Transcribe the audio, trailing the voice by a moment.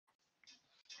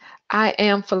I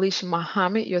am Felicia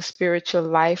Muhammad, your spiritual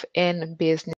life and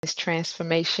business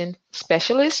transformation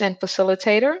specialist and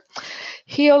facilitator,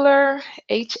 healer,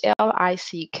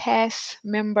 HLIC CAS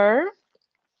member,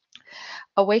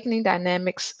 Awakening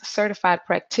Dynamics certified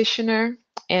practitioner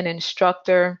and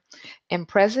instructor, and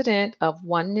president of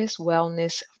Oneness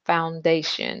Wellness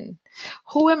Foundation.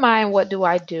 Who am I and what do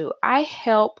I do? I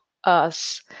help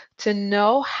us to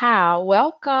know how.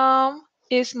 Welcome,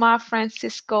 Isma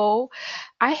Francisco.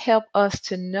 I help us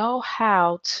to know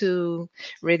how to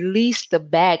release the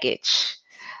baggage.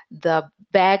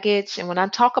 And when I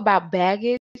talk about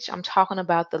baggage, I'm talking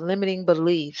about the limiting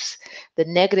beliefs, the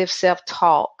negative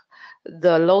self-talk,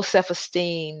 the low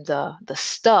self-esteem, the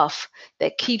stuff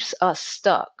that keeps us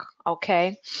stuck,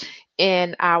 okay,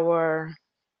 in our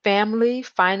family,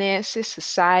 finances,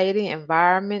 society,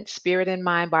 environment, spirit and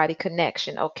mind, body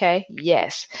connection, okay?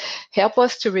 Yes. Help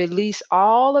us to release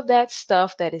all of that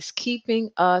stuff that is keeping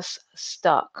us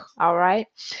stuck, all right?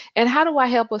 And how do I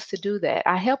help us to do that?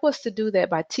 I help us to do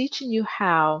that by teaching you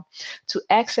how to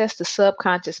access the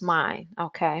subconscious mind,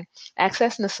 okay?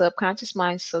 Accessing the subconscious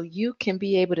mind so you can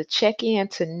be able to check in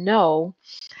to know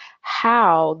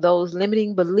how those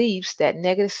limiting beliefs, that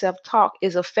negative self-talk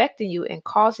is affecting you and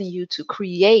causing you to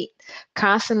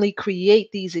constantly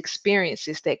create these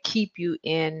experiences that keep you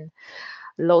in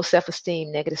low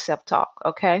self-esteem, negative self-talk,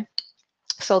 okay?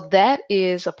 So that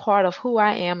is a part of who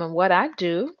I am and what I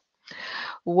do.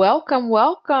 Welcome,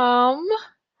 welcome.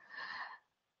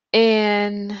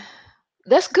 And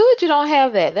that's good you don't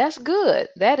have that. That's good.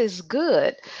 That is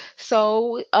good.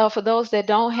 So for those that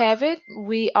don't have it,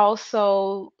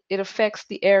 it affects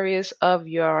the areas of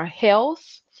your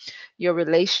health, your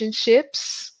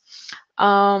relationships,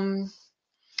 and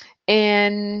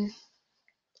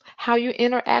how you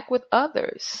interact with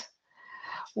others.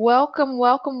 Welcome,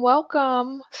 welcome,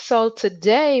 welcome. So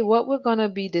today what we're going to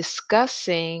be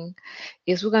discussing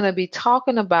is we're going to be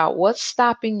talking about what's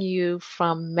stopping you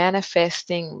from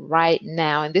manifesting right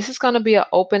now. And this is going to be an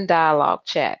open dialogue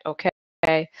chat,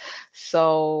 okay?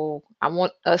 So I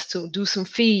want us to do some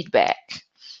feedback.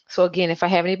 So again, if I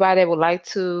have anybody that would like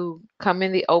to come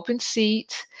in the open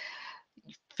seat,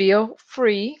 feel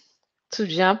free to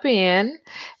jump in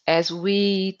as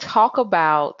we talk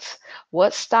about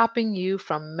what's stopping you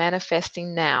from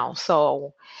manifesting now.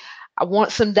 So I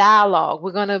want some dialogue.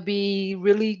 We're going to be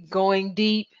really going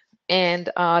deep and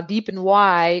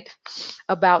wide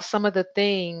about some of the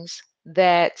things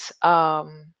that that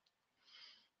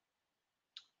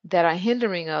are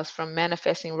hindering us from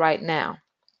manifesting right now.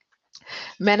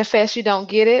 Manifest, you don't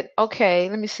get it? Okay,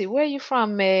 let me see. Where are you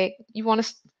from, Meg? You want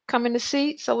to come in the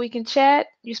seat so we can chat?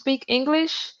 You speak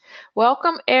English?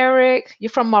 Welcome, Eric. You're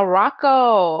from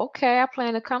Morocco. Okay, I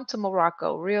plan to come to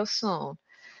Morocco real soon.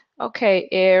 Okay,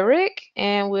 Eric,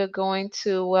 and we're going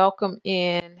to welcome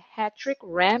in Patrick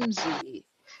Ramsey.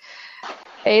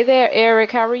 Hey there,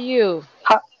 Eric. How are you?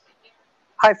 Hi,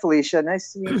 Felicia.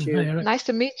 Nice to meet you. Hi, nice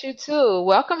to meet you too.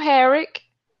 Welcome, Eric.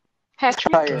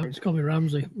 Patrick. Hi, It's called me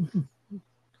Ramsey.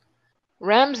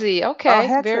 Ramsey. Okay,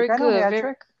 Hattrick. very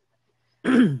good.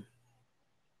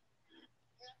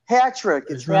 Hattrick.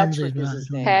 It's Ramsey, Hattrick is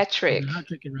his name. Patrick.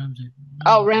 Hattrick and Ramsey.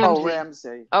 Oh, Ramsey. Oh,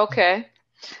 Ramsey. Okay.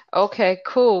 Okay,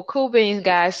 cool. Cool beans,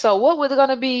 guys. So what we're going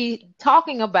to be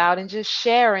talking about and just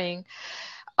sharing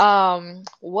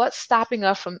what is stopping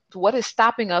us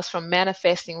from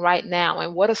manifesting right now,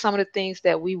 and what are some of the things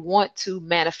that we want to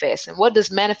manifest, and what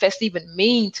does manifest even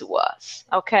mean to us?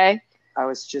 Okay. I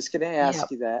was just going to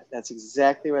ask you that. That's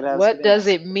exactly what I was. What does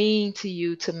it mean to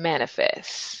you to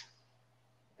manifest?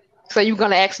 So you're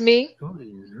going to ask me?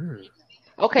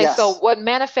 Okay, yes. So what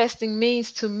manifesting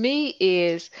means to me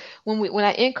is when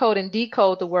I encode and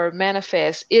decode the word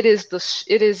manifest, it is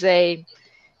a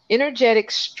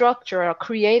energetic structure, a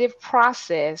creative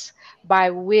process by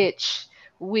which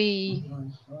oops,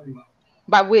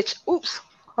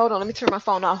 hold on, let me turn my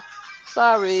phone off.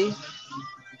 Sorry.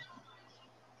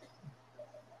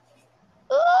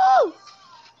 Ooh.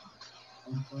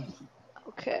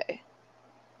 Okay.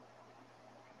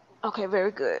 Okay,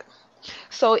 very good.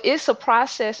 So it's a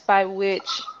process by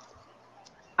which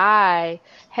I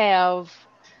have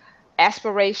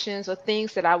aspirations or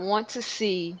things that I want to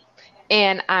see,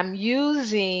 and I'm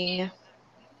using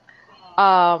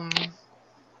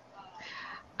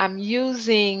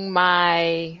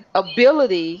my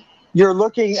ability. You're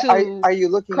looking. Are you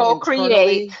looking co-create?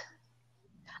 Internally?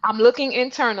 I'm looking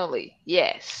internally.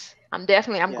 Yes, I'm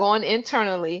going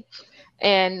internally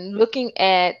and looking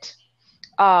at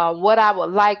what I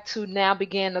would like to now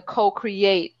begin to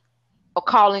co-create or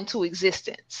call into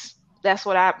existence. That's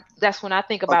when I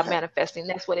think about manifesting.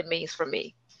 That's what it means for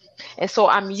me. And so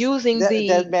I'm using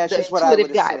that matches the what I would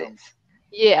intuitive assume. guidance.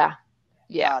 Yeah.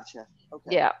 Yeah. Gotcha.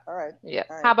 Okay. Yeah. All right. Yeah.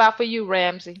 All right. How about for you,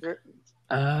 Ramsey?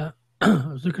 I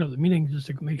was looking at the meaning just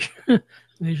to make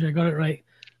sure I got it right.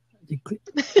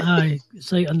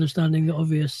 Sight understanding the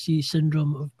obvious C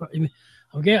syndrome of.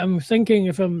 I'm thinking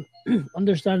if I'm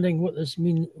understanding what this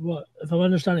means, if I'm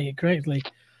understanding it correctly,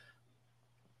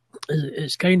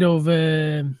 it's kind of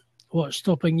what's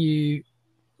stopping you,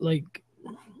 like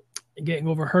getting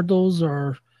over hurdles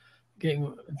or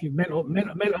getting mental to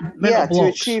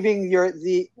blocks. Achieving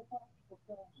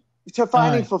to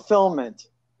finding fulfillment.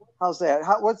 How's that?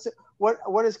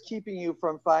 What is keeping you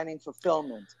from finding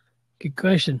fulfillment? Good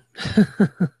question.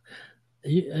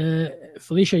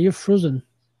 Felicia, you're frozen.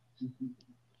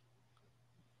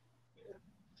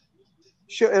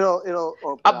 Sure, it'll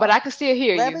open but I can still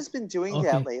hear Lab you. has been doing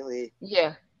that lately.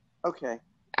 Yeah. Okay.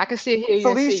 I can still hear you.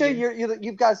 Felicia,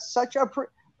 you've got such a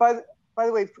by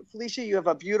the way, Felicia, you have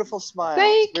a beautiful smile.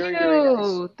 Thank you. Very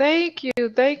nice. Thank you.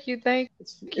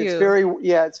 It's very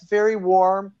it's very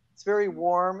warm. It's very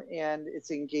warm and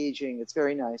it's engaging. It's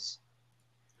very nice.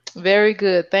 Very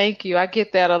good. Thank you. I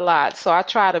get that a lot, so I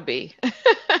try to be.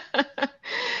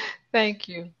 Thank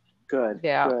you. Good.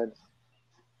 Yeah. Good.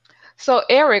 So,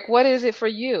 Eric, what is it for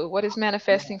you? What is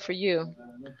manifesting for you?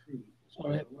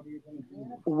 Sorry.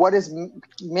 What is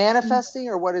manifesting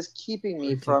or what is keeping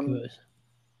me from...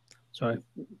 Sorry.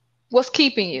 What's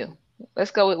keeping you?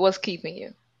 Let's go with what's keeping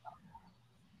you.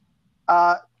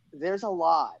 There's a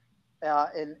lot.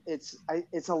 And it's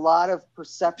a lot of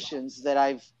perceptions that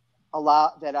I've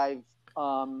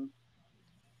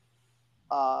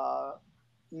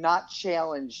not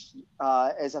challenged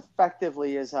as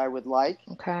effectively as I would like.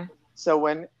 Okay. So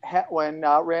when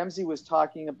Ramsey was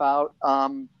talking about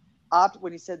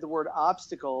when he said the word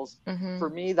obstacles, for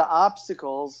me the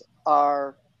obstacles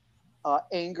are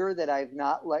anger that I've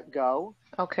not let go.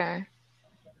 Okay.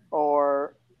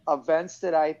 Or events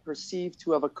that I perceive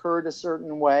to have occurred a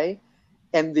certain way,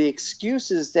 and the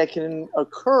excuses that can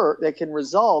occur, that can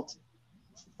result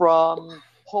from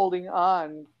holding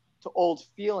on to old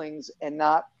feelings and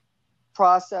not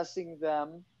processing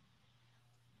them.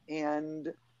 And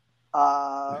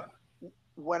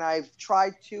when I've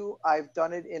tried to, I've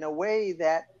done it in a way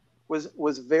that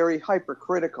was very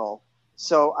hypercritical.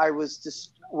 So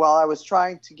while I was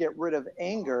trying to get rid of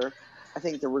anger, I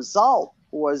think the result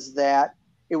was that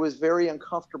it was very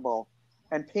uncomfortable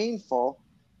and painful.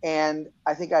 And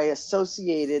I think I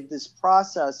associated this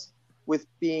process with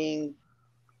being,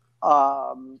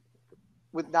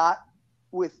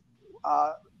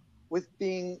 with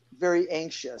being very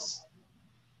anxious.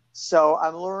 So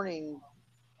I'm learning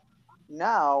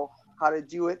now how to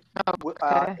do it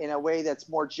in a way that's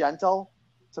more gentle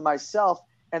to myself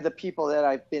and the people that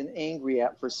I've been angry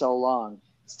at for so long.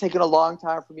 It's taken a long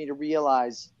time for me to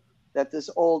realize that this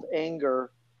old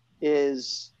anger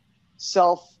is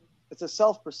it's a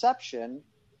self-perception.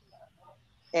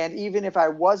 And even if I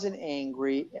wasn't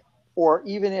angry, or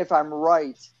even if I'm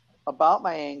right about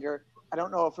my anger, I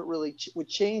don't know if it really would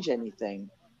change anything.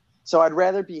 So I'd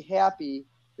rather be happy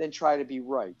than try to be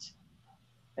right.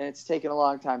 And it's taken a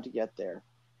long time to get there.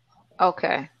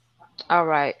 Okay. All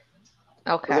right.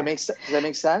 Okay. Does that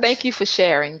make sense? Thank you for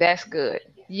sharing. That's good.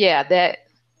 Yeah, that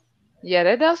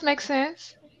does make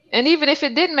sense. And even if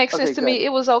it didn't make sense to me,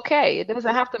 it was okay. It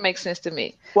doesn't have to make sense to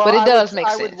me. Well, but it does make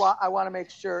sense. I want to make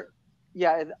sure.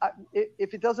 Yeah,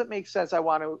 if it doesn't make sense, I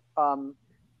want to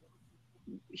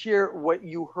hear what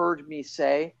you heard me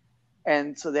say,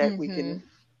 and so that we can,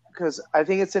 because I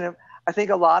think I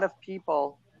think a lot of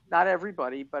people, not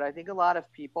everybody, but I think a lot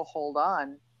of people hold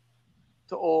on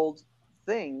to old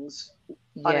things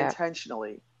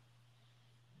unintentionally.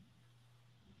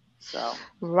 So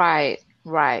right.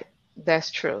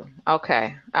 That's true.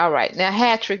 Okay. All right. Now,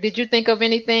 Hattrick, did you think of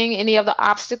any of the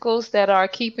obstacles that are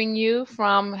keeping you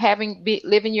from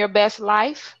living your best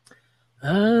life? I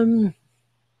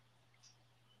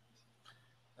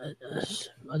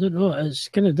don't know. It's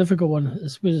kind of a difficult one. I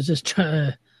suppose it's just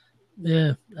trying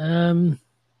to,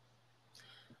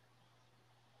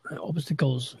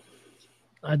 obstacles.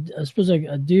 I suppose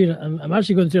I do. I'm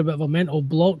actually going through a bit of a mental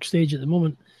block stage at the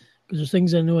moment, because there's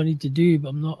things I know I need to do, but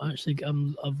I'm not actually.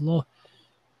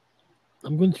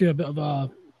 I'm going through a bit of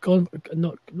a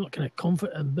not kind of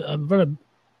comfort.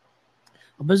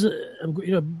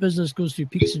 Business goes through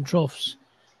peaks and troughs,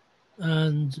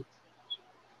 and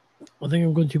I think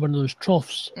I'm going through one of those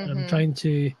troughs. And I'm trying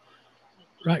to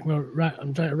rack my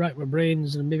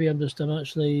brains, and maybe I'm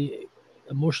actually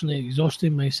emotionally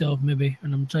exhausting myself, maybe,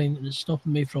 and it's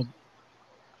stopping me from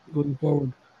going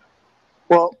forward.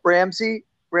 Well, Ramsey,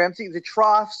 the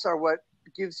troughs are what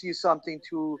gives you something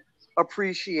to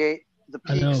appreciate the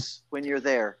peaks when you're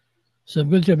there. So I'm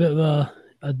going through a bit of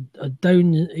a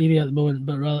down area at the moment,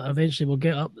 but eventually we'll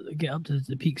get up to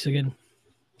the peaks again.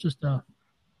 Just Are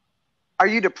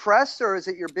you depressed, or is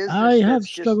it your business? I have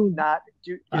struggled. I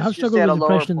have struggled with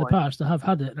depression in the past. I have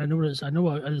had it, and I know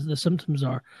what the symptoms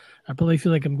are. I probably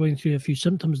feel like I'm going through a few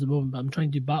symptoms at the moment, but I'm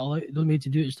trying to battle it. The only way to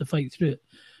do it is to fight through it.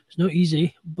 It's not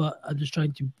easy, but I'm just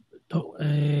trying to talk.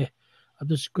 I'm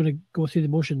just going to go through the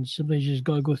motions. Sometimes you just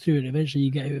got to go through it, and eventually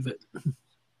you get out of it.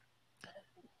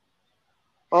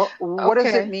 Well, what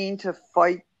does it mean to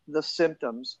fight the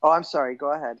symptoms? Oh, I'm sorry.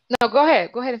 Go ahead. No, go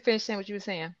ahead. Go ahead and finish saying what you were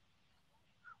saying.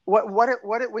 What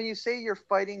when you say you're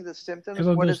fighting the symptoms,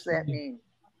 what does that mean?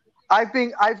 I've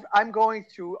been going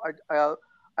through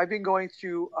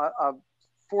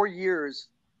 4 years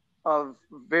of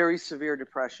very severe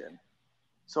depression.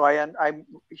 So I'm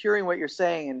hearing what you're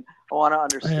saying, and I want to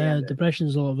understand. Depression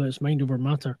is all about it's mind over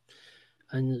matter,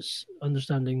 and it's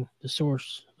understanding the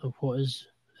source of what is.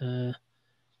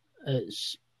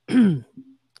 It's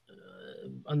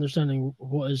understanding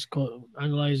what is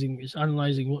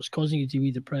analyzing what's causing you to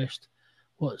be depressed,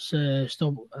 what's what's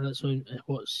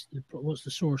the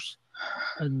source.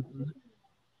 And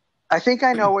I think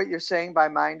I know what you're saying by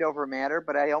mind over matter,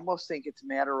 but I almost think it's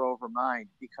matter over mind,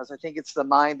 because I think it's the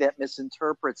mind that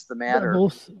misinterprets the matter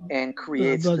and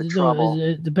creates the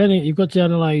trouble. Depending, you've got to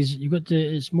analyze. You've got to.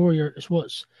 It's more you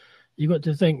got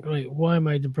to think, right? Why am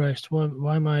I depressed?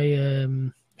 Why am I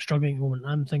struggling at the moment?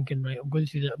 I'm thinking, right, I'm going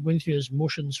through these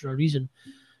emotions for a reason,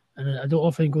 and I don't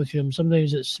often go through them.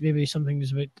 Sometimes it's maybe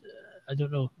something's about, I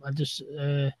don't know. I just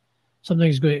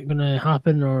something's going to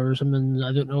happen or something.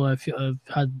 I don't know. I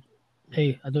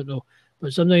don't know.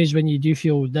 But sometimes when you do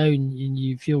feel down and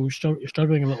you feel you're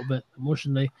struggling a little bit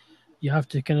emotionally, you have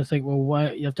to kind of think, well,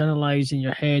 why? You have to analyze in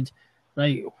your head,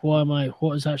 right?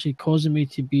 What is actually causing me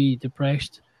to be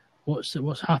depressed?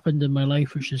 What's happened in my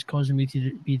life which is causing me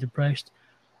to be depressed?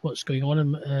 What's going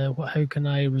on? How can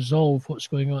I resolve what's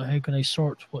going on? How can I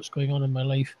sort what's going on in my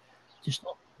life?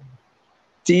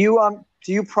 Do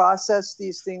you process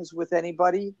these things with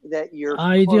anybody that you're?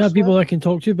 I do have people I can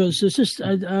talk to, but it's just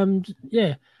I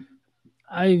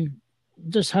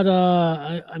just had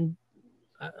I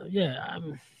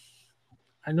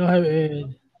know how.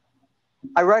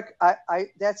 I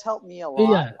that's helped me a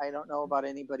lot. Yeah. I don't know about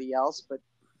anybody else, but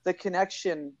the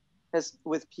connection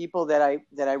with people that I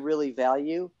really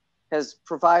value has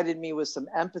provided me with some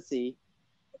empathy.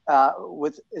 Has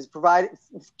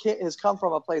come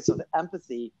from a place of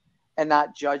empathy and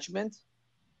not judgment,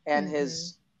 and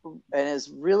has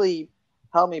really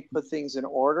helped me put things in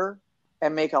order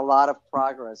and make a lot of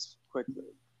progress quickly.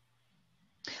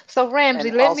 So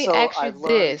Ramsey, let me ask you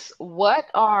this: what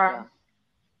are?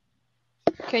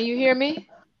 Can you hear me,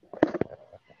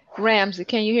 Ramsey?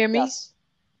 Can you hear me?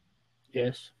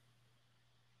 Yes.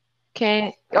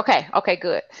 Okay,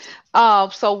 good.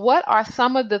 So what are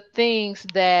some of the things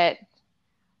that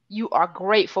you are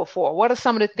grateful for? What are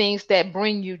some of the things that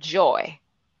bring you joy?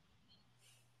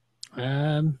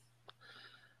 Wow.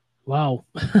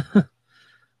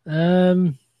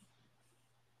 Bring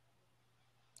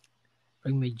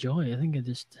me joy. I think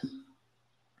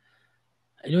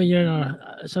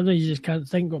sometimes you just can't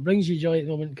think what brings you joy at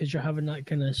the moment because you're having that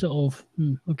kind of sort of,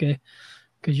 okay.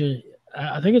 Because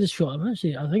I think I just feel, I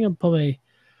think I'm probably,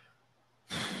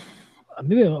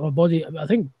 maybe my body, I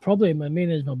think probably my main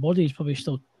is my body is probably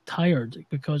still tired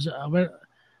because I went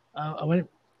on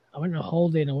a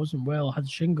holiday and I wasn't well. I had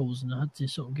shingles and I had to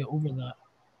sort of get over that.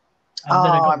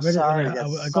 And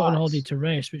I got on holiday to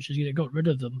rest, which is I got rid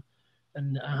of them,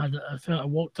 and I felt I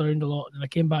walked around a lot. And I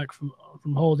came back from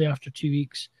holiday after 2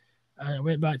 weeks. I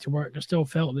went back to work. I still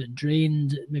felt a bit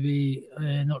drained, maybe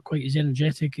not quite as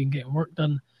energetic in getting work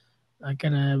done. I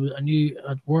knew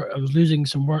I was losing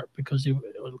some work because the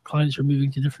clients were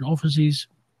moving to different offices.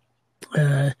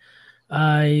 I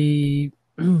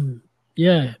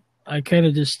kind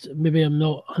of just, maybe I'm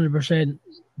not 100%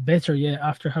 better yet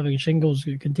after having shingles.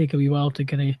 It can take a wee while to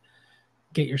kind of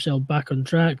get yourself back on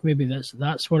track. Maybe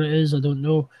that's what it is. I don't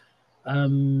know.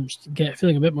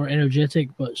 Feeling a bit more energetic,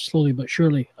 but slowly but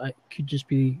surely. It could just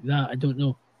be that. I don't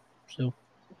know.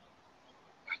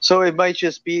 So it might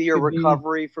just be your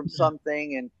recovery from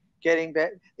something and getting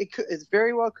back. It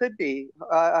very well could be.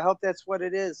 I hope that's what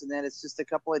it is, and then it's just a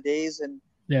couple of days and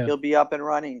you'll be up and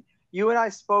running. You and I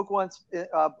spoke once in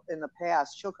the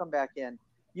past. She'll come back in.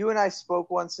 You and I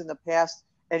spoke once in the past,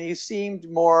 and you seemed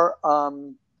more,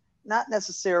 not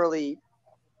necessarily,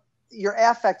 your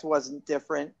affect wasn't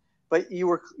different, but you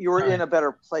were in a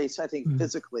better place, I think,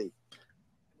 physically.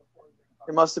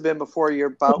 It must have been before your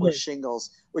bout with shingles,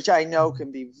 which I know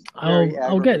can be very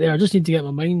I'll get there. I just need to get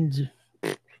my mind.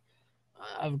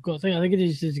 I've got a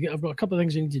couple of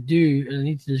things I need to do, and I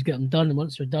need to just get them done. And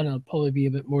once they're done, it'll probably be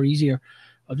a bit more easier.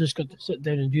 I've just got to sit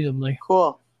down and do them. Like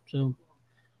cool. So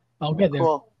I'll get there.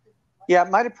 Cool. Yeah,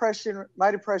 my depression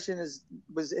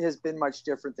has been much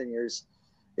different than yours.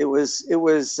 It was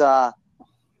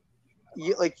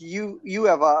you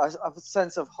have a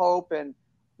sense of hope and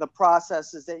the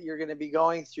processes that you're going to be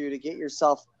going through to get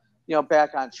yourself,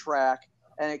 back on track.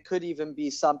 And it could even be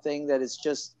something that is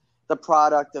just the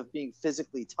product of being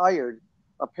physically tired.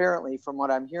 Apparently, from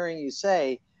what I'm hearing you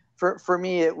say, for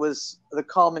me, it was the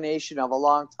culmination of a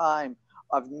long time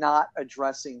of not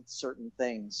addressing certain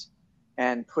things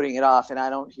and putting it off. And I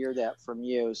don't hear that from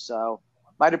you. So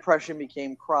my depression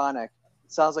became chronic.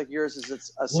 It sounds like yours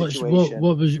is a situation.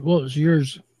 What was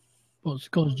yours? What's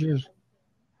caused yours?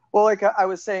 Well, like I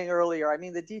was saying earlier, I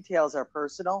mean, the details are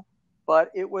personal, but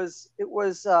it was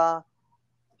without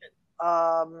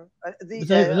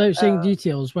saying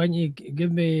details, why don't you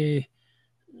give me?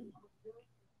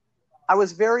 I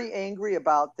was very angry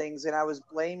about things, and I was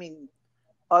blaming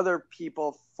other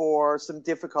people for some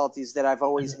difficulties that I've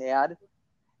always had,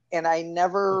 and I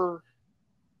never.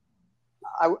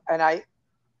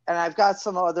 I've got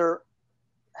some other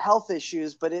health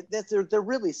issues, but they're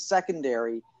really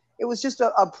secondary. It was just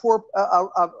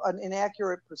an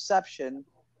inaccurate perception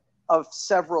of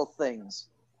several things.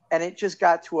 And it just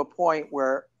got to a point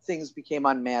where things became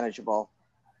unmanageable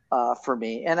for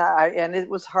me. And it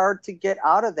was hard to get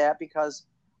out of that because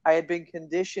I had been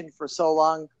conditioned for so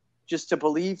long just to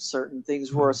believe certain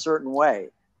things were a certain way.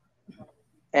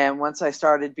 And once I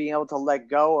started being able to let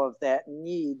go of that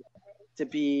need to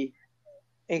be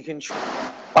in control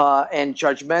and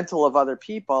judgmental of other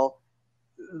people,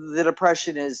 the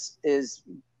depression is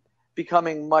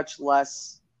becoming much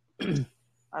less, I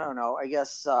don't know, I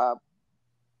guess,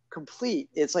 complete.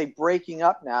 It's like breaking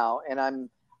up now, and I'm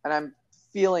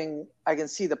feeling I can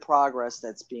see the progress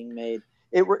that's being made.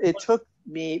 It took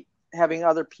me having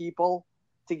other people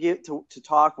to get to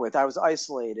talk with. I was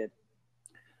isolated.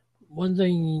 One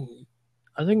thing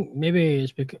I think maybe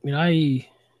is because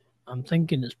I'm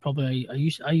thinking it's probably I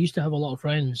used to have a lot of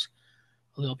friends,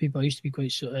 a lot of people. I used to be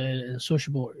quite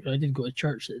sociable. I did go to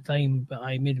church at the time, but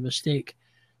I made a mistake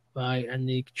and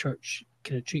the church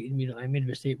kind of treated me. I made a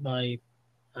mistake by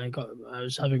I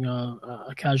was having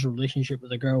a casual relationship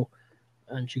with a girl,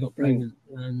 and she got pregnant.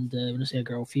 And when I say a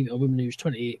girl, a woman who was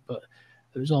 28, but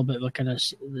it was all a bit of a kind of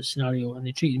the scenario, and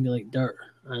they treated me like dirt.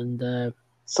 And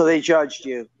so they judged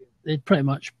you. They pretty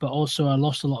much, but also I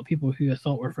lost a lot of people who I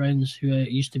thought were friends, who I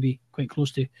used to be quite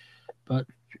close to, but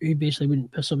who basically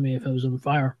wouldn't piss on me if I was on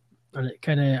fire. And it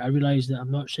I realised that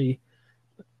I'm not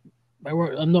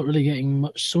really getting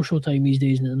much social time these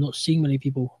days, and I'm not seeing many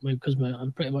people because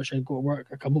I'm pretty much I go to work,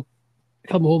 I come home,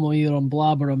 I'm either on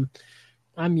Blab or I'm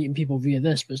meeting people via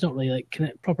this, but it's not really like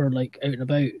proper like out and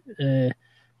about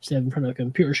instead of in front of a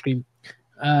computer screen.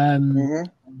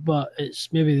 But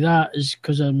it's maybe that is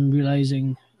because I'm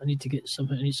realising I need to get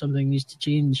something. Something needs to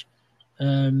change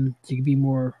to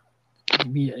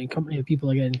be in company of people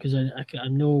again. Because I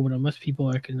know when I'm with people,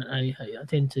 I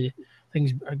tend to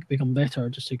things become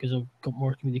better just because I've got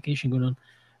more communication going on.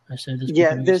 I said,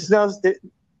 there's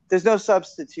no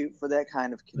substitute for that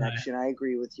kind of connection. Right. I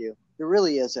agree with you. There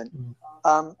really isn't.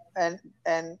 And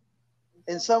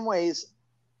in some ways,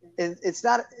 it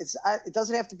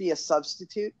doesn't have to be a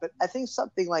substitute, but I think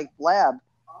something like Blab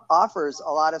offers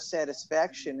a lot of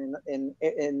satisfaction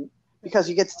in because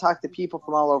you get to talk to people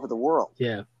from all over the world.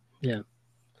 Yeah.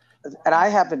 And I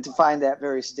happen to find that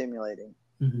very stimulating.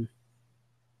 Mm-hmm.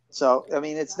 So, I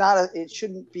mean, it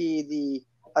shouldn't be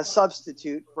a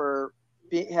substitute for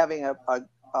having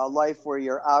a life where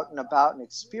you're out and about and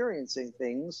experiencing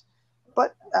things.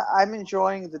 But I'm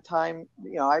enjoying the time.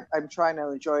 I'm trying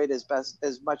to enjoy it as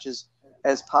much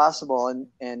as possible,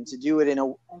 and to do it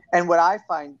and what I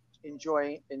find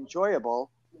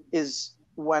enjoyable is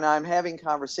when I'm having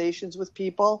conversations with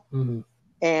people,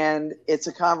 and it's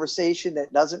a conversation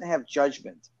that doesn't have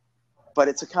judgment, but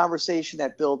it's a conversation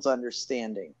that builds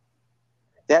understanding.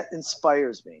 That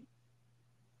inspires me,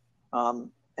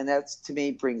 and that's to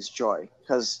me brings joy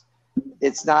because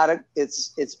it's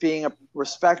being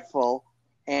respectful,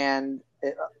 and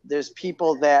there's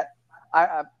people that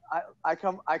I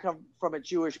come from a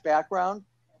Jewish background,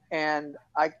 and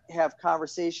I have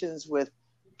conversations with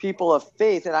people of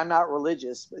faith, and I'm not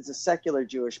religious. It's a secular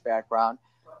Jewish background,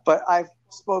 but I've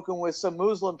spoken with some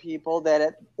Muslim people that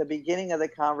at the beginning of the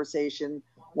conversation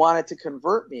wanted to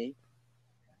convert me,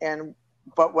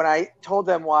 but when I told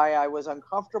them why I was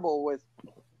uncomfortable with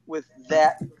with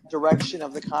that direction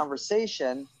of the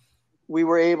conversation, we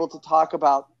were able to talk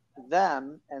about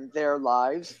them and their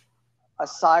lives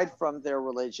aside from their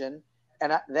religion,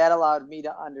 and that allowed me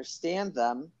to understand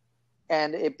them,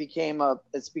 and it's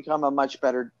become a much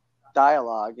better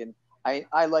dialogue. And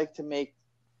I like to make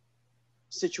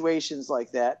situations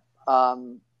like that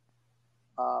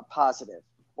positive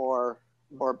or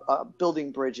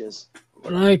building bridges.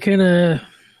 Well, I kind of,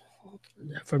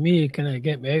 for me, it kind of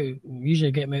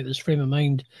usually get me out of this frame of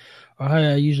mind, or how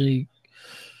I usually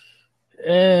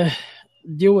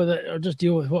deal with it, or just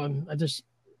deal with what in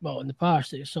the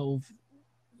past, it's sort of,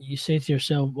 you say to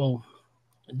yourself, well,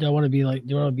 do I want to be like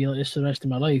this the rest of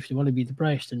my life? Do I want to be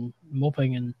depressed and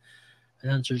moping? And the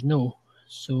answer is no.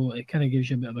 So it kind of gives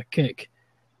you a bit of a kick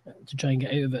to try and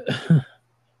get out of it.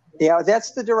 Yeah,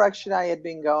 that's the direction I had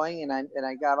been going, and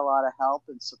I got a lot of help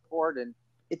and support, and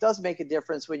it does make a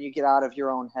difference when you get out of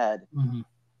your own head. Mm-hmm.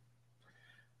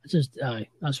 It's just,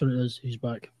 that's what it is. He's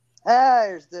back.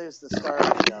 There's the start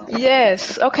of the show.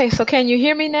 Yes. Okay. So can you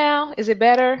hear me now? Is it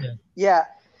better? Yeah.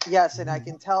 Yes, and I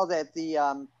can tell that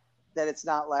that it's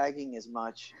not lagging as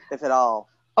much, if at all.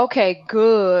 Okay.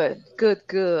 Good.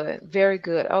 Very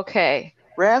good. Okay.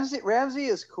 Ramsey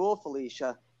is cool,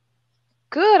 Felicia.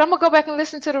 Good. I'm gonna go back and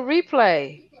listen to the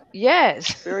replay.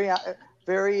 Yes. Very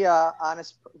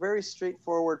honest, very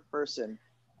straightforward person,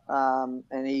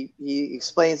 and he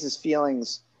explains his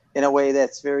feelings in a way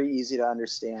that's very easy to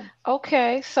understand.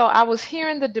 Okay, so I was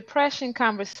hearing the depression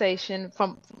conversation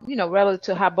from, relative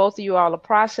to how both of you all are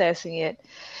processing it.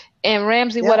 And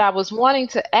Ramsey, what I was wanting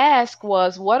to ask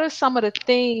was, what are some of the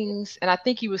things, and I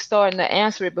think you were starting to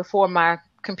answer it before my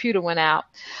computer went out.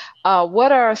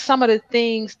 What are some of the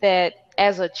things that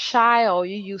as a child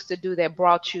you used to do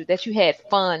that you had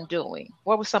fun doing?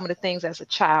 What were some of the things as a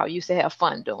child you used to have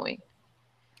fun doing?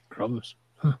 Crumbs.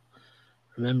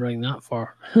 Remembering that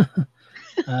far.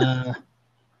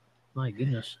 My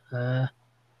goodness. I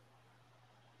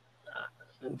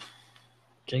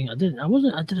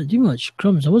didn't do much.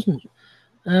 Crumbs. I wasn't.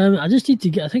 I just need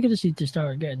to I think I just need to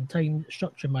start getting time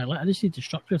structure in my life. I just need to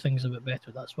structure things a bit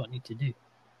better. That's what I need to do.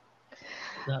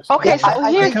 Okay, so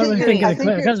I can't really think of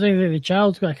the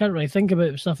child. I can't really think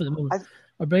about stuff at the moment.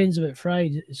 My brain's a bit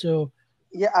fried. So.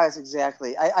 Yeah,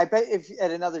 exactly. I bet if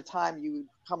at another time you would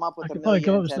come up with a million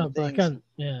come up with stuff, but I can't.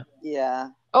 Yeah. Yeah.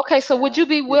 Okay, so would you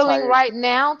be willing right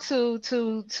now to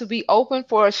be open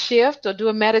for a shift or do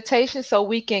a meditation so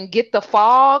we can get the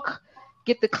fog,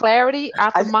 get the clarity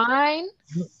out the mind?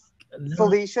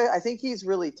 Felicia, I think he's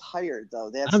really tired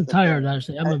though. I'm tired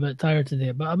actually. I'm a bit tired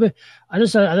today, but I think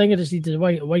I just need to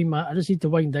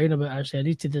wind down a bit. Actually, I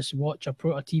need to just watch a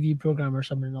TV program or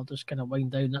something, and I'll just kind of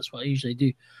wind down. That's what I usually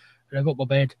do. And I got my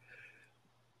bed,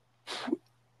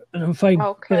 and I'm fine.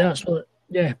 Okay. But that's what.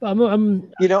 Yeah, but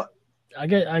I'm.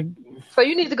 So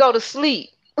you need to go to sleep.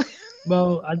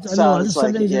 Well, I know.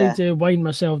 I need to wind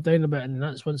myself down a bit, and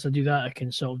that's once I do that, I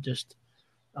can sort of just.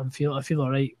 I feel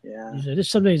all right. Yeah.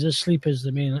 Sometimes the sleep is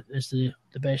the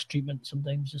best treatment.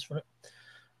 Sometimes just for it.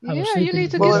 You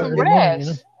need to get some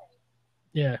rest.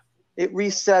 Yeah. It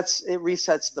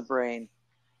resets the brain.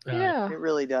 Yeah. It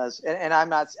really does. And I've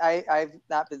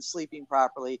not been sleeping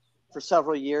properly for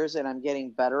several years, and I'm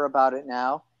getting better about it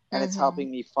now, and it's helping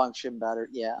me function better.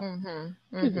 Yeah.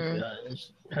 Mm-hmm.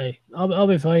 Mm-hmm. Hey, I'll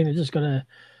be fine. I'm just gonna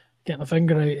get my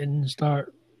finger out and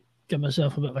start get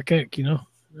myself a bit of a kick, you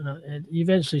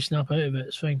eventually snap out of it.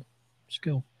 It's fine. It's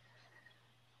cool.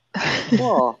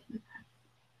 Well,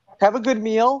 have a good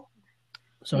meal.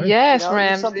 Sorry? Yes,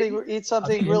 Ramsey. Eat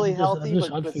something really healthy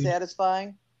but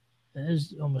satisfying. It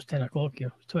is almost 10 o'clock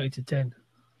here. It's 20 to 10.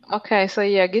 Okay, so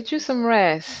get you some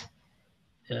rest.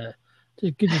 Yeah.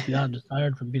 It could just be I'm just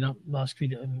tired from being up last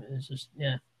week. It's just,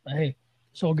 but hey,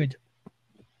 it's all good.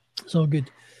 It's all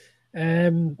good.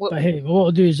 But hey, what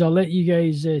I'll do is I'll let you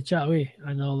guys chat away,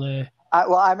 and I'll...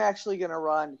 I'm actually going to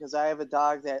run because I have a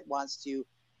dog that wants to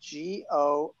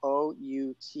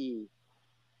GOOT.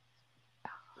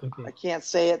 Okay. I can't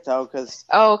say it though because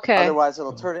otherwise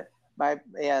it'll turn it.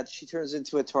 She turns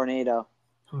into a tornado.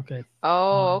 Okay.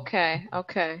 Oh, okay.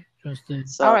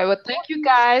 So, all right. Well, thank you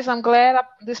guys. I'm glad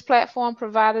this platform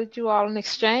provided you all an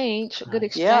exchange, a good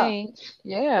exchange.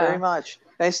 Yeah. Very much.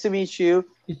 Nice to meet you,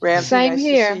 Ramsey. Same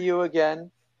here. To see you again,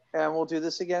 and we'll do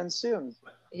this again soon.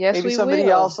 Yes, maybe somebody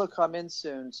else will come in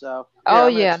soon. So.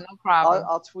 No problem.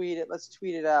 I'll tweet it. Let's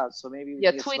tweet it out. So maybe we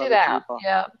can get tweet some it other out. People.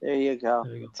 Yeah. There you go.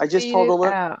 I just told a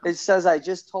little. It says I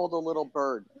just told a little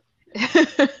bird.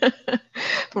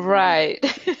 Right.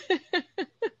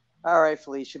 All right,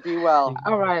 Felicia. Be well.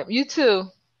 All right. You too.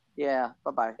 Yeah.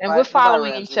 Bye-bye. And we're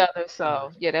following each other.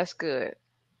 So, that's good.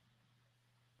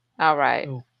 All right.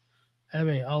 Cool.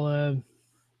 Anyway, I'll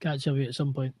catch up with you at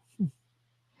some point.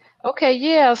 Okay,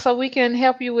 yeah, so we can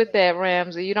help you with that,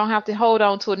 Ramsey. You don't have to hold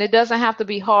on to it. And it doesn't have to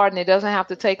be hard and it doesn't have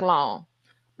to take long.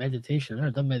 Meditation.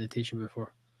 I've done meditation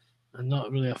before. I'm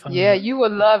not really a fan Yeah, of it. you will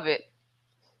love it.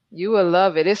 You will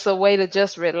love it. It's a way to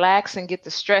just relax and get the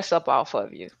stress up off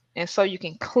of you. And so you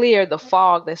can clear the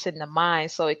fog that's in the mind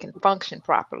so it can function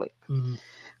properly.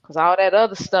 Because all that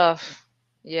other stuff,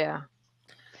 yeah.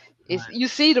 You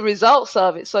see the results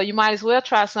of it, so you might as well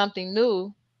try something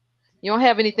new. You don't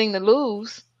have anything to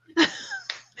lose.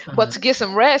 But to get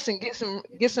some rest and get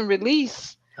some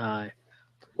release. Aye.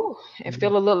 And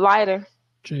feel a little lighter.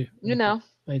 True. You know.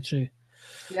 Right, true.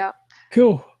 Yeah.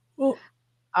 Cool. Well,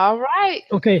 all right.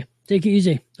 Okay. Take it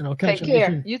easy, and I'll catch you. Take care.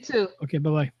 Soon. You too. Okay.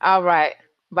 Bye-bye. All right.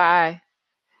 Bye.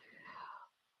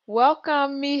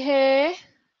 Welcome, Mihe.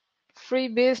 Free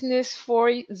Business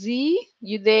for Z.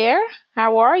 You there?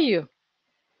 How are you?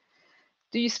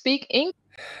 Do you speak English?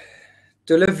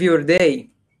 To live your day,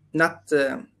 not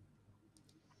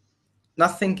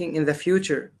thinking in the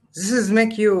future. This is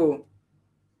make you.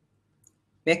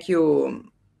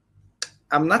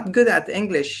 I'm not good at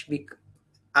English because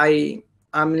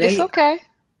I'm late. It's okay.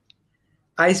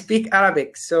 I speak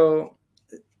Arabic, so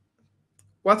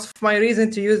what's my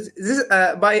reason to use this?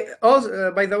 By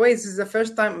the way, this is the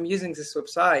first time I'm using this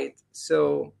website,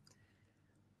 so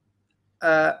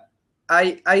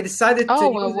I decided to. Oh,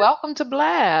 well, welcome to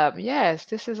Blab. Yes,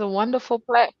 this is a wonderful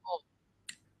platform.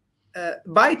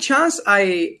 By chance,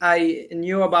 I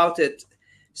knew about it,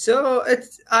 so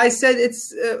I said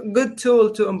it's a good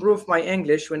tool to improve my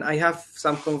English when I have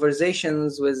some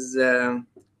conversations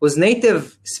with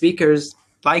native speakers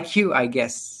like you, I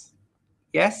guess.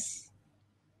 Yes.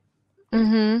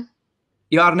 Mm-hmm.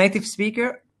 You are native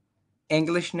speaker,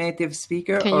 English native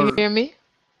speaker. Can you hear me?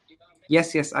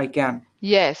 Yes, I can.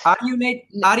 Yes. Are you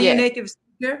native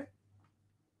speaker?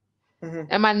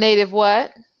 Mm-hmm. Am I native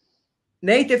what?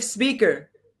 Native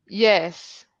speaker.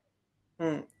 Yes.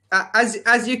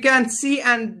 As you can see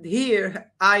and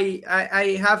hear,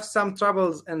 I have some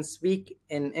troubles and speak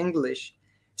in English,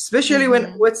 especially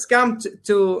when it's come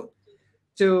to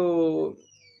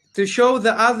show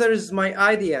the others my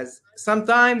ideas.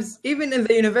 Sometimes even in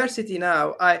the university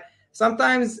now,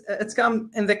 sometimes it's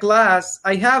come in the class,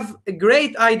 I have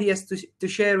great ideas to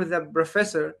share with the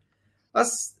professor, but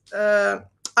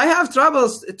I have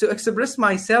troubles to express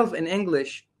myself in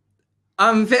English.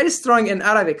 I'm very strong in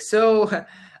Arabic, so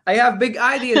I have big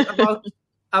ideas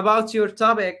about your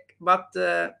topic, but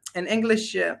in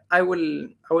English I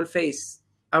will face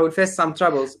some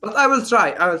troubles, but I will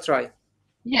try.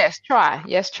 Yes, try.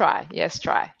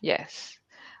 Yes.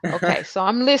 Okay, so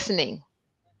I'm listening.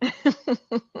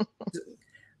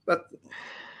 But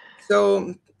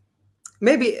so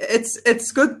maybe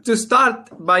it's good to start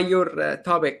by your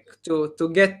topic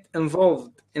to get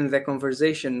involved in the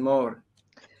conversation more.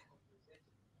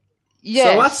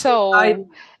 Yes. So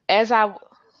as I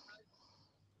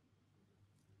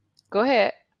go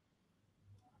ahead.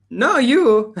 No,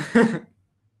 you.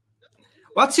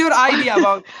 What's your idea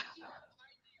about?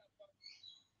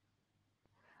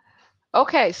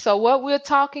 Okay, so what we're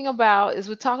talking about is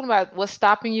what's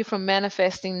stopping you from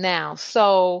manifesting now.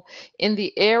 So in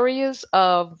the areas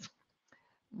of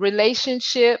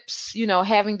relationships,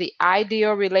 having the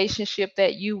ideal relationship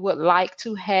that you would like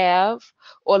to have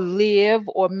or live,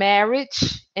 or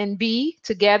marriage and be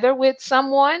together with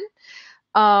someone,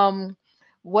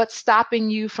 what's stopping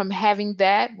you from having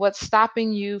that? What's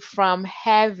stopping you from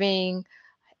having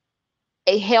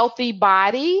a healthy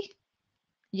body?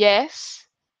 Yes.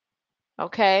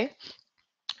 Okay.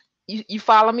 You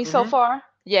follow me so far?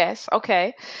 Yes.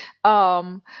 Okay.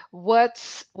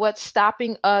 What's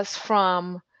stopping us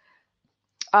from,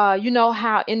 you know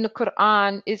how in the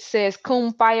Quran it says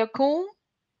kun fayakun?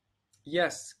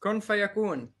 Yes, kun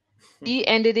fayakun.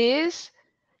 And it is?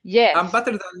 Yes. I'm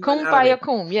better than you. Kun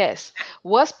fayakun, yes.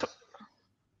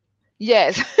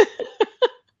 Yes.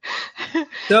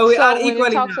 So we are when equally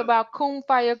it talks now. about kun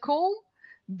fayakun,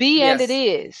 be and it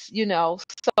is,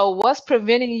 So what's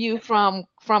preventing you from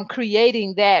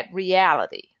creating that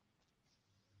reality?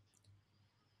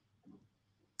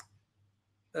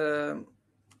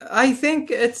 I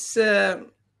think it's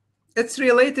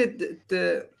related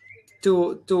to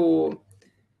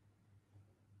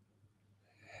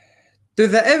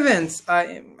the events.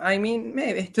 I mean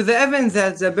maybe to the events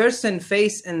that the person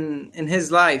face in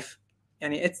his life.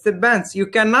 And it depends. You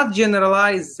cannot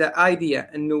generalize the idea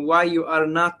and why you are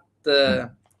not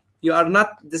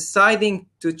deciding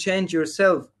to change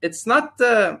yourself. It's not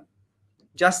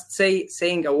just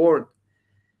saying a word.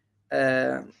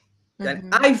 And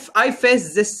I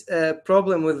faced this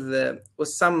problem with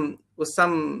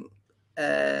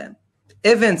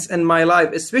events in my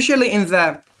life, especially in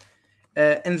the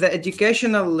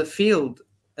educational field.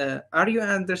 Are you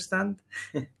understand?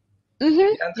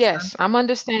 Yes, I'm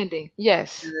understanding.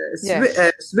 Yes,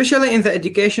 yes. Especially in the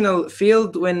educational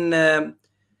field, when a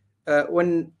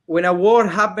war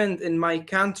happened in my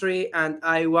country and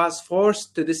I was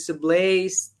forced to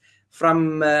displace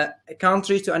from a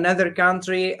country to another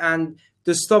country and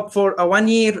to stop for 1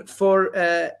 year for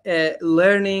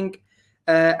learning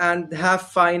and have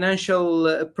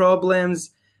financial problems.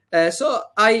 So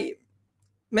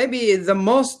maybe the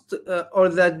most or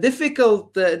the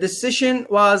difficult decision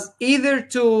was either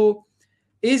to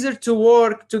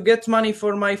work to get money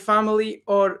for my family,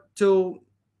 or to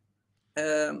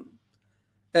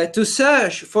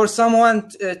search for someone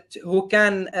who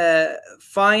can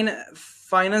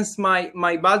finance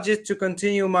my budget to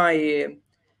continue my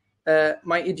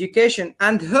education.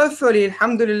 And hopefully,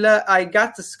 alhamdulillah, I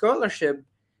got a scholarship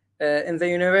in the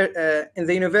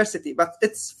university. But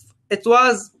it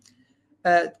was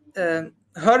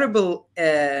horrible.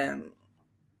 It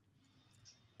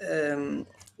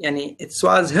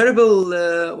was horrible.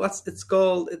 What's it's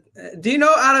called? Do you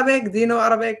know Arabic?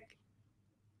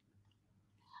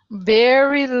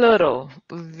 Very little,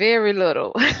 very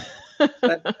little.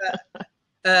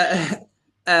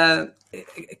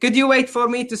 Could you wait for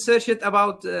me to search it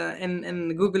about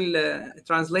in Google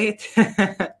Translate?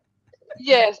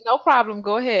 Yes, no problem.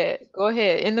 Go ahead.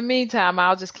 In the meantime,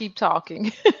 I'll just keep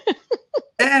talking.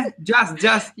 Just.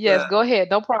 Yes, go ahead.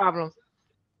 No problem.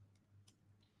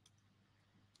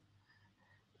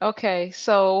 Okay,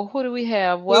 so who do we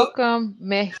have? Welcome,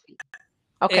 Mehdi.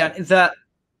 Okay. Yeah,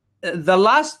 the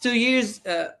last 2 years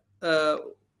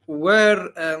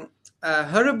were a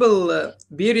horrible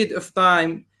period of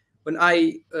time when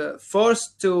I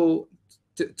forced to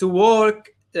work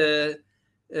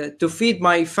to feed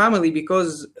my family,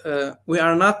 because we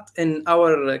are not in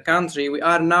our country. We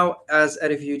are now as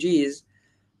refugees,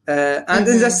 and at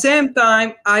the same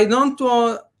time, I don't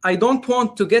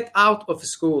want to get out of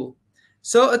school.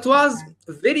 So it was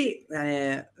very,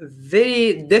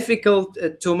 very difficult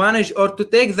to manage or to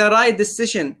take the right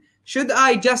decision. Should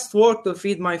I just work to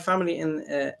feed my family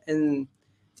in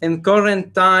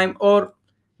current time, or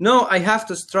no? I have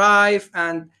to strive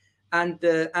and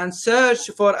search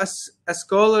for a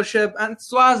scholarship. And it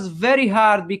was very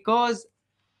hard because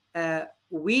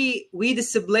we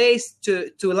displaced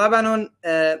to Lebanon.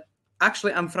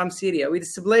 Actually, I'm from Syria. We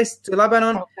displaced to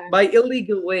Lebanon by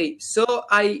illegal way. So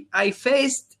I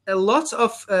faced a lot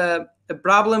of a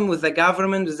problem with the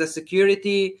government, with the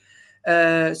security.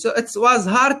 So it was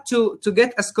hard to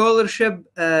get a scholarship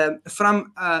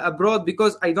from abroad,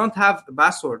 because I don't have a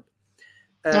password.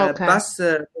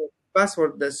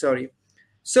 Password, sorry.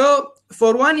 So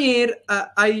for 1 year,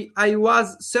 I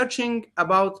was searching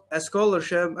about a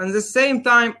scholarship, and at the same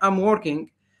time I'm working.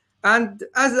 And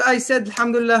as I said,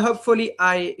 alhamdulillah, hopefully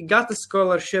I got a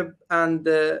scholarship, and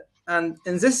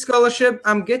in this scholarship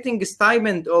I'm getting a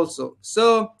stipend also.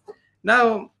 So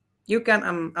now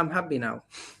I'm happy now.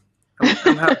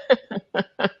 I'm happy.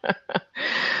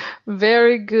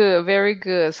 Very good, very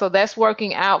good. So that's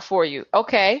working out for you.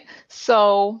 Okay,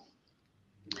 so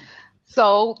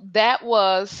that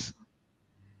was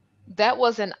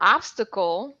an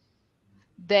obstacle.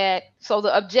 So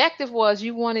the objective was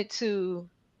you wanted to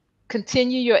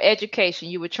continue your education.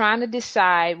 You were trying to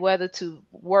decide whether to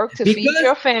work to feed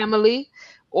your family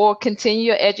or continue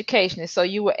your education. And so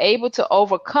you were able to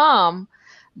overcome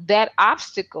that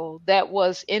obstacle that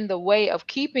was in the way of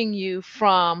keeping you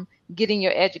from getting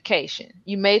your education.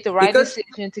 You made the right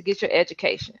decision to get your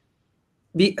education.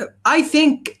 I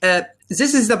think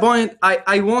this is the point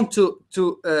I want to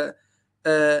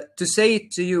say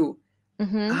it to you.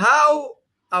 How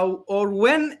or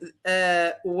when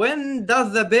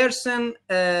does the person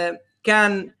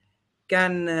can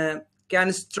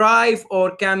strive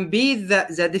or can beat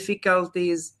the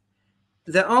difficulties?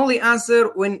 The only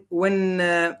answer when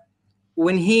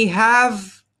he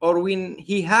has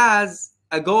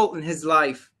a goal in his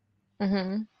life.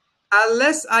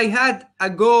 Unless I had a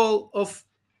goal of,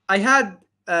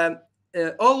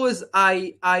 always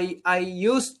I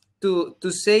used to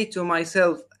say to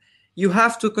myself, you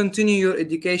have to continue your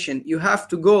education. You have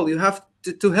to go. You have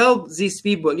to help these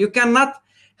people. You cannot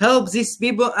help these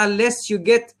people unless you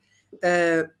get,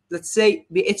 let's say,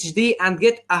 PhD and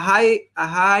get a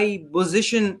high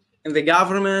position in the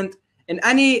government, in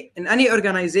any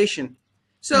organization.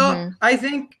 So I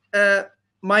think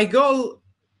my goal,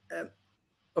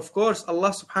 of course,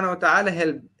 Allah subhanahu wa ta'ala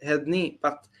helped me,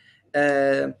 but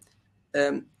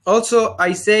also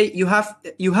I say you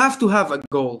have to have a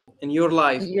goal in your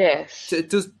life. Yes.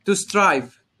 To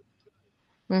strive.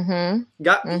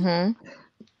 Got me?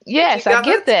 Yes, I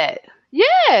get that.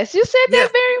 Yes, you said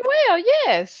that very well.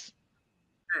 Yes.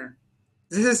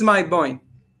 This is my point.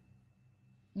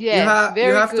 Yes,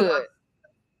 very you have good. To have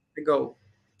a goal.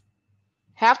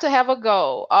 Have to have a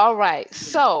goal. All right.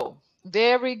 So,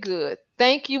 very good.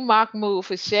 Thank you, Mahmoud,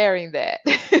 for sharing that.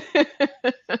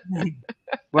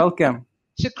 Welcome.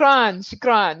 Shukran,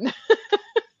 shukran.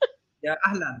 Yeah,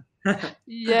 ahlan.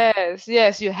 Yes,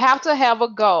 yes, you have to have a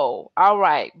goal. All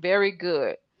right, very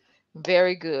good.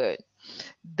 Very good.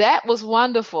 That was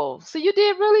wonderful. So you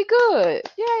did really good.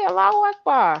 Yay, Allahu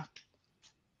Akbar.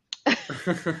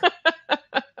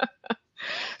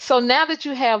 So now that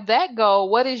you have that goal,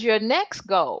 what is your next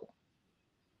goal?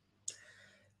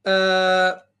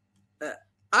 I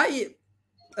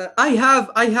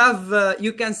have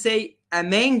you can say a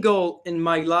main goal in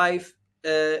my life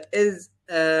is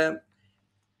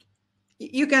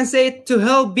you can say to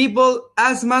help people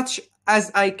as much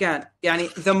as I can.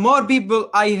 Yani, the more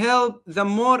people I help, the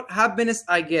more happiness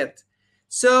I get.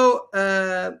 So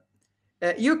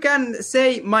you can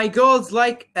say my goals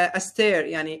like a stair,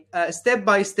 yani, step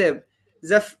by step.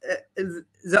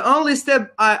 The only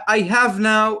step I have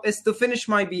now is to finish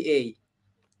my BA.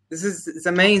 This is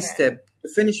the main step, to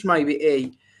finish my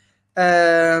BA.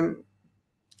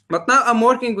 But now I'm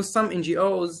working with some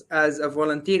NGOs as a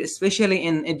volunteer, especially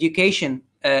in education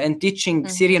and teaching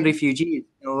Syrian refugees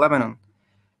in Lebanon.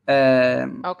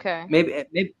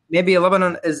 Maybe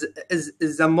Lebanon is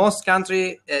the most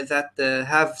country that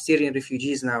have Syrian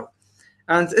refugees now,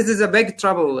 and it is a big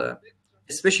trouble,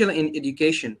 especially in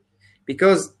education,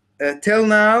 because till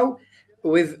now,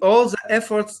 with all the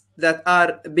efforts that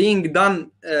are being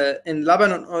done in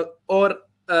Lebanon or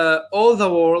all the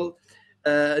world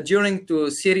during to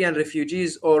Syrian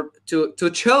refugees or to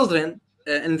children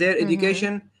in their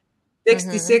education,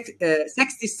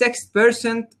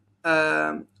 66%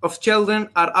 of children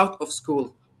are out of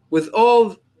school with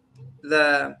all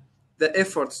the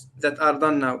efforts that are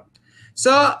done now.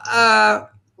 So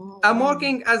I'm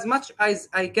working as much as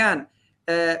I can.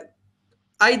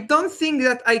 I don't think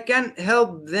that I can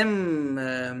help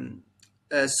them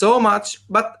so much,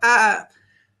 but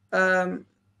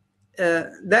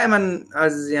دائما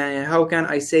as how can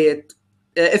I say it?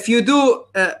 If you do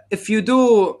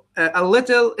a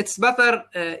little, it's better.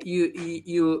 You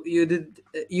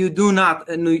do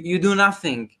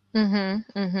nothing.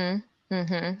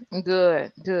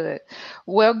 Good.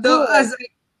 Well, good. So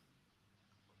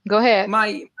go ahead.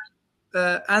 My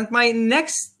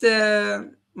next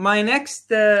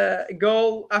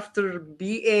goal after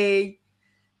BA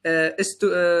is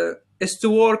to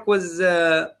work with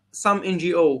some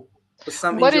NGO.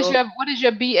 What is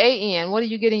your BA in? What are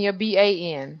you getting your BA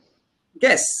in?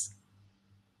 Yes.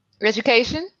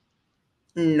 Education?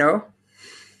 No.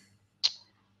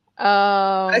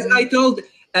 As I told,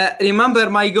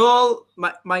 remember my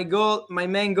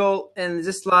main goal in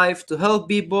this life to help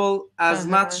people as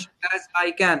much as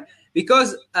I can,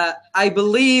 because I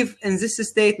believe in this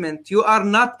statement: you are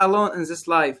not alone in this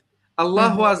life.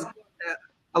 Allah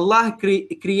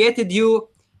created you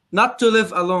not to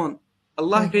live alone.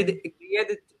 Allah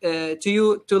created to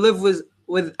you to live with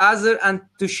others and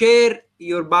to share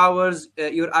your powers,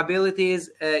 your abilities,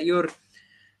 your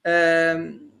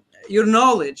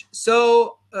knowledge.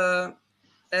 So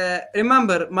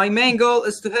remember, my main goal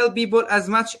is to help people as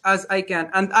much as I can,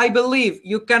 and I believe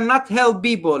you cannot help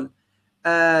people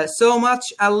so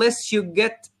much unless you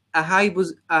get a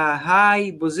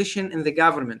high position in the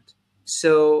government.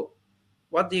 So,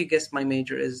 what do you guess my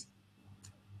major is?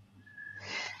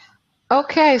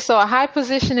 Okay, so a high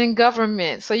position in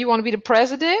government. So you want to be the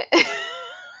president?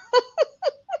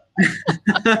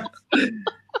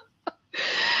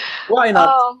 Why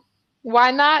not?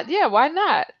 Why not? Yeah, why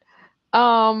not?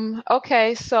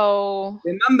 Okay, so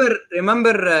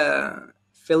remember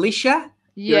Felicia?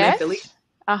 Yes. Felicia?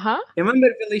 Uh-huh. Remember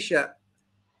Felicia?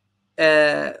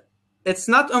 It's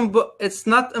not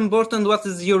important what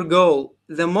is your goal.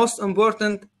 The most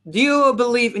important, do you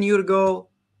believe in your goal?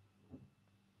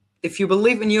 If you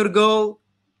believe in your goal,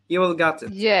 you will get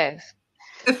it. Yes.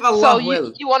 If Allah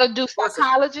will. You want to do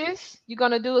psychologist? You're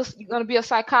gonna be a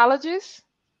psychologist?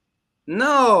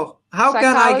 No. How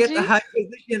can I get a high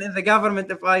position in the government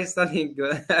if I study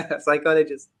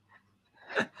psychologist?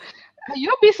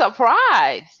 You'll be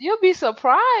surprised. You'll be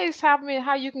surprised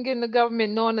how you can get in the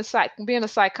government knowing being a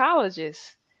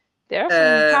psychologist. There are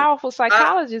some powerful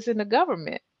psychologists in the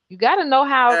government. You got to know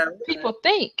how people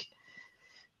think.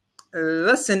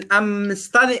 Listen, I'm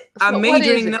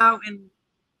majoring now in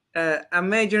I'm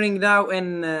majoring now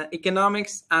in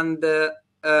economics and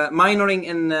minoring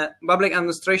in public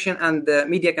administration and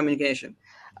media communication.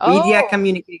 Media Oh,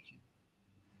 communication.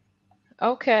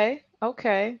 okay.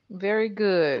 Okay. Very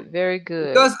good. Very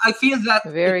good. Because I feel that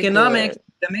Very economics, good.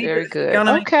 the major Very of good.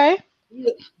 economics, Okay.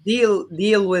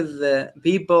 deal with the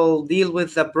people, deal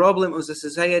with the problem of the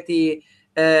society,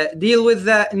 deal with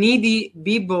the needy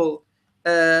people.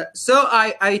 So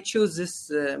I choose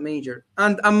this major,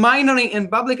 and I'm minoring in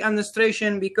public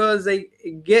administration because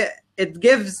it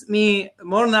gives me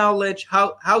more knowledge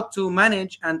how to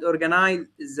manage and organize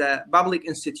the public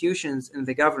institutions in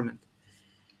the government.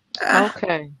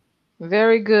 Okay.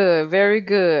 Very good. Very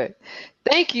good.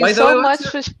 Thank you By the way, so much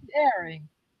for sharing.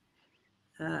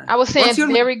 I was what's saying your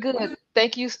very good.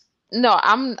 Thank you. No,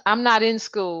 I'm not in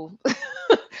school.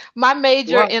 My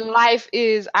major what? in life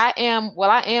is I am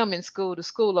in school, the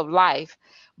school of life,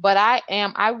 but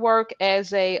I work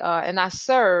as a and I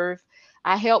serve.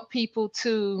 I help people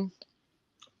to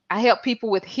I help people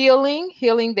with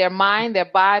healing their mind, their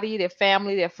body, their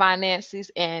family, their finances,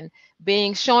 and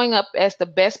showing up as the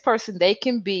best person they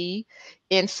can be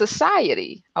in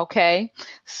society. Okay.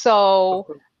 So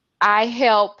I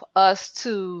help us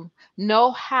to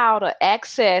know how to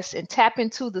access and tap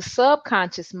into the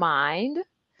subconscious mind,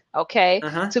 okay,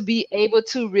 Uh-huh. to be able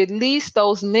to release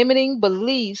those limiting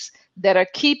beliefs that are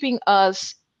keeping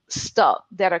us stuck,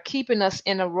 that are keeping us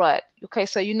in a rut. Okay,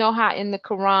 so you know how in the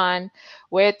Quran,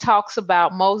 where it talks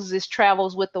about Moses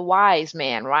travels with the wise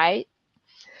man, right?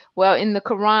 Well, in the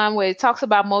Quran, where it talks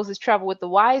about Moses travel with the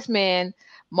wise man,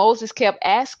 Moses kept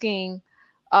asking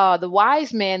the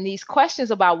wise man these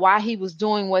questions about why he was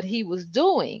doing what he was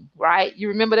doing, right? You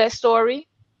remember that story?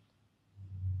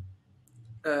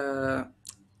 Uh,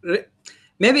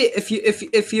 Maybe if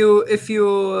you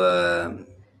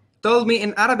told me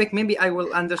in Arabic, maybe I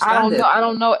will understand it. I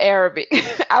don't know Arabic.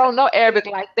 I don't know Arabic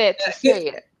like that to say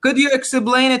it. Could you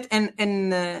explain it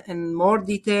in more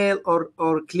detail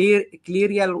or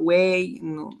clearer way?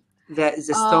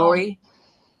 The Um, story.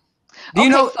 Do you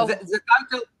okay, know so the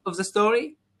title of the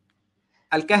story?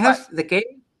 Al what? Kahf, the cave.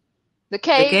 The The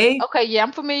cave? cave. Okay, yeah,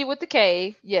 I'm familiar with the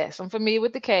cave. Yes, I'm familiar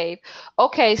with the cave.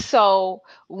 Okay, so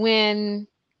when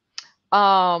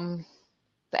um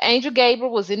the angel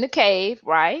Gabriel was in the cave,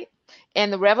 right?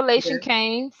 And the revelation Yes.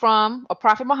 came from a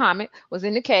prophet Muhammad was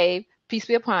in the cave, peace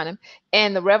be upon him.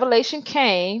 And the revelation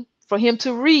came for him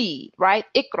to read, right?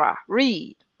 Ikra,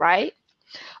 read, right?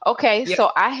 Okay, Yes.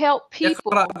 so I help اقرأ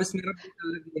people. باسم ربك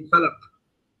الذي خلق.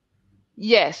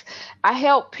 Yes, I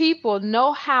help people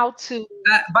know how to.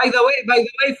 By the way, Will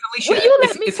Felicia, you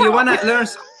let me if you talk? wanna learn,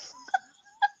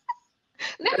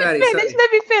 Let me sorry, finish. sorry,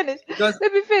 Let me finish. because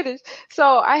Let me finish.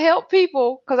 So I help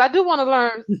people because I do want to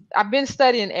learn. I've been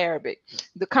studying Arabic,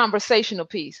 the conversational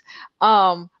piece.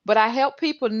 But I help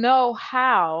people know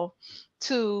how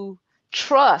to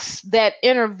trust that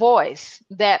inner voice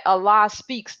that Allah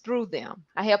speaks through them.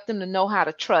 I help them to know how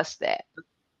to trust that.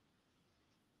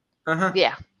 uh-huh.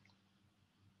 Yeah.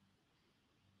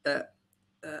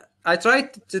 I tried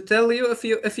to tell you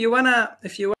if you wanna